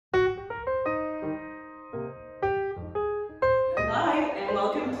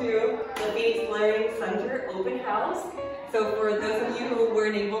welcome to the Phoenix Learning Center open house. So for those of you who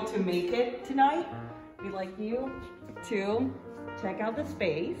weren't able to make it tonight, we'd like you to check out the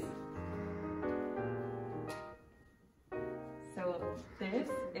space. So this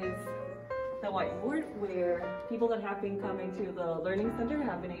is the whiteboard where people that have been coming to the Learning Center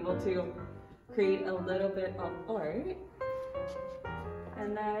have been able to create a little bit of art.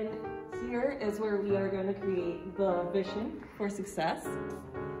 And then here is where we are going to create the vision for success.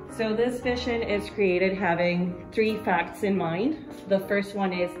 So this vision is created having 3 facts in mind. The first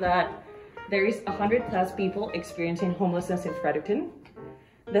one is that there is 100+ people experiencing homelessness in Fredericton.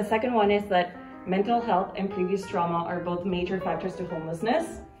 The second one is that mental health and previous trauma are both major factors to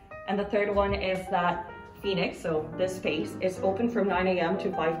homelessness. And the third one is that Phoenix, so this space, is open from 9 a.m.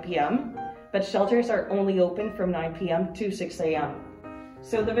 to 5 p.m., but shelters are only open from 9 p.m. to 6 a.m.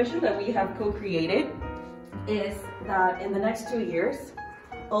 So the vision that we have co-created is that in the next 2 years,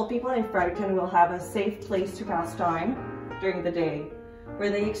 all people in Fredericton will have a safe place to pass time during the day, where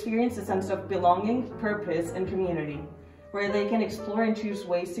they experience a sense of belonging, purpose, and community, where they can explore and choose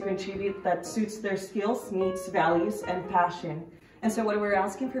ways to contribute that suits their skills, needs, values, and passion. And so what we're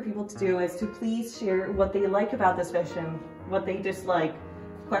asking for people to do is to please share what they like about this vision, what they dislike,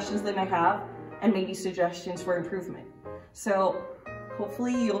 questions they may have, and maybe suggestions for improvement. So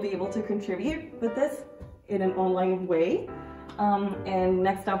hopefully you'll be able to contribute with this in an online way. And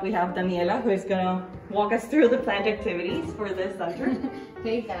next up we have Daniela, who is gonna walk us through the planned activities for this center.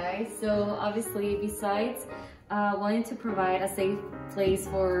 Hey guys, so obviously besides wanting to provide a safe place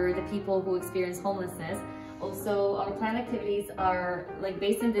for the people who experience homelessness, also our planned activities are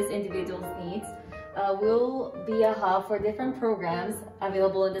based on this individual's needs. Will be a hub for different programs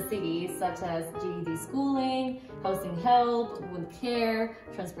available in the city, such as GED schooling, housing help, wound care,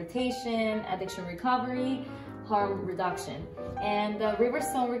 transportation, addiction recovery, harm reduction. And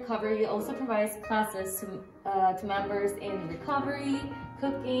Riverstone Recovery also provides classes to members in recovery,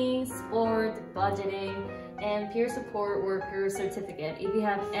 cooking, sport, budgeting, and peer support worker certificate. If you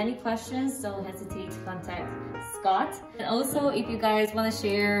have any questions, don't hesitate to contact Scott. And also, if you guys want to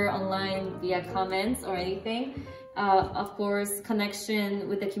share online via comments or anything, of course, connection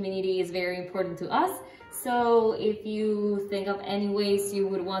with the community is very important to us. So if you think of any ways you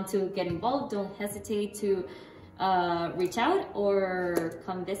would want to get involved, don't hesitate to reach out or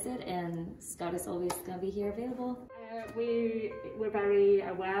come visit, and Scott is always going to be here available. We're very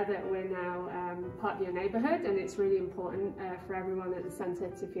aware that we're now part of your neighbourhood, and it's really important for everyone at the centre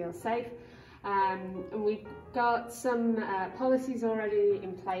to feel safe. And we've got some policies already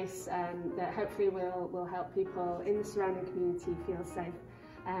in place that hopefully will help people in the surrounding community feel safe.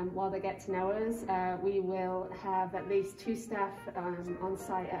 While they get to know us, we will have at least 2 staff on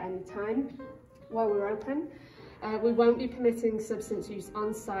site at any time while we're open. We won't be permitting substance use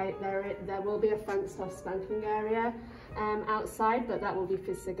on site. There will be a fenced-off smoking area outside, but that will be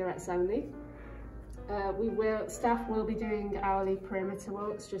for cigarettes only. Staff will be doing hourly perimeter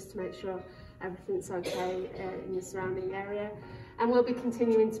walks just to make sure everything's okay in the surrounding area. And we'll be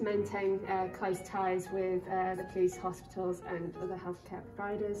continuing to maintain close ties with the police, hospitals, and other healthcare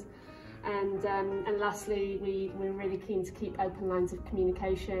providers. And lastly, we're really keen to keep open lines of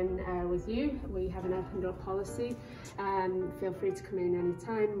communication with you. We have an open door policy. Feel free to come in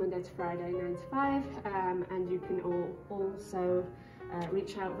anytime, Monday to Friday, 9 to 5. And you can also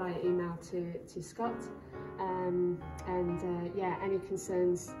reach out via email to Scott. Yeah, any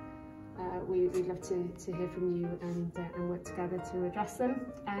concerns, we'd love to hear from you and work together to address them.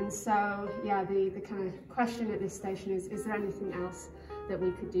 And so, yeah, the kind of question at this station is there anything else that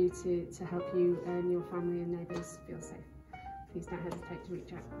we could do to help you and your family and neighbours feel safe? Please don't hesitate to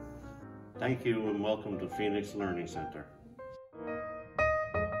reach out. Thank you and welcome to Phoenix Learning Center.